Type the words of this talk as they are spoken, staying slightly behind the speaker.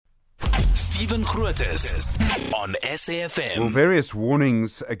Stephen Grootes on SAFM. Well, various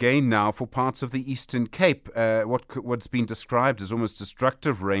warnings again now for parts of the Eastern Cape. What's been described as almost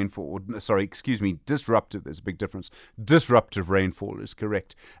disruptive rainfall. Disruptive. There's a big difference. Disruptive rainfall is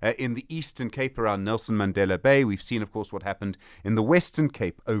correct. In the Eastern Cape around Nelson Mandela Bay, we've seen, of course, what happened in the Western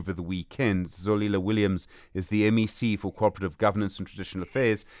Cape over the weekend. Zolile Williams is the MEC for Cooperative Governance and Traditional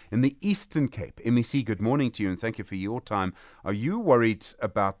Affairs in the Eastern Cape. MEC, good morning to you and thank you for your time. Are you worried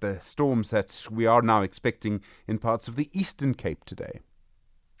about the storms that we are now expecting in parts of the Eastern Cape today?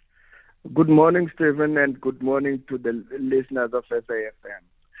 Good morning, Stephen, and good morning to the listeners of SAFM.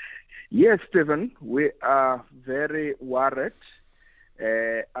 Yes, Stephen, we are very worried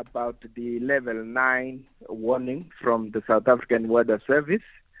about the level 9 warning from the South African Weather Service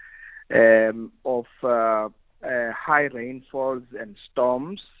of high rainfalls and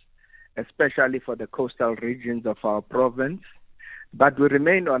storms, especially for the coastal regions of our province. But we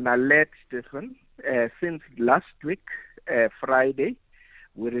remain on alert, Stephen. Since last week, Friday,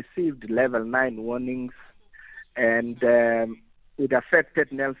 we received level 9 warnings, and it affected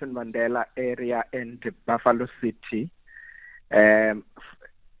Nelson Mandela area and Buffalo City.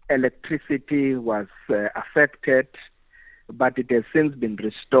 Electricity was affected, but it has since been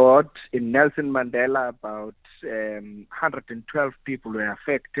restored. In Nelson Mandela, about 112 people were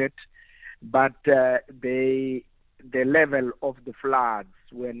affected, but the level of the floods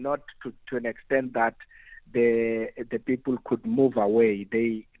were not to an extent that the people could move away.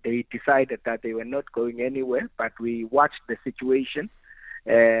 They decided that they were not going anywhere, but we watched the situation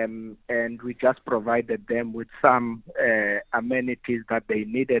and we just provided them with some amenities that they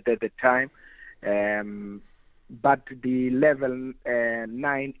needed at the time. But the level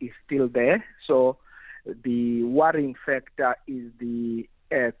 9 is still there. So the worrying factor is the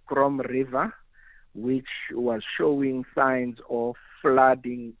Chrome River, which was showing signs of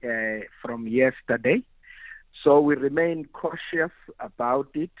flooding from yesterday. So we remain cautious about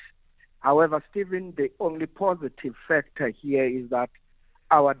it. However, Stephen, the only positive factor here is that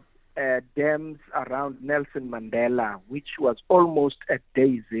our dams around Nelson Mandela, which was almost at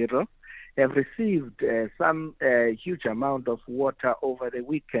day zero, have received some huge amount of water over the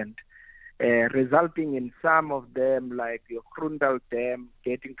weekend, resulting in some of them, like the Grondal Dam,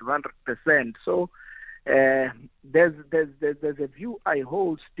 getting to 100%. So there's a view I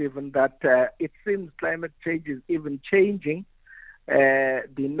hold, Stephen, that it seems climate change is even changing. The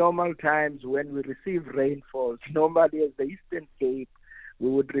normal times when we receive rainfalls, normally as the Eastern Cape, we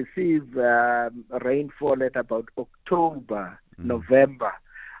would receive rainfall at about October, November.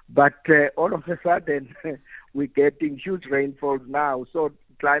 But all of a sudden, we're getting huge rainfalls now. So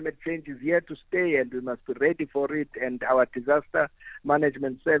climate change is here to stay, and we must be ready for it. And our disaster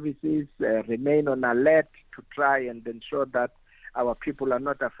management services remain on alert to try and ensure that our people are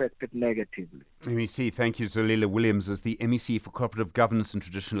not affected negatively. MEC, thank you. Zolile Williams is the MEC for Cooperative Governance and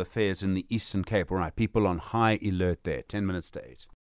Traditional Affairs in the Eastern Cape. All right, people on high alert there. 10 minutes to 8.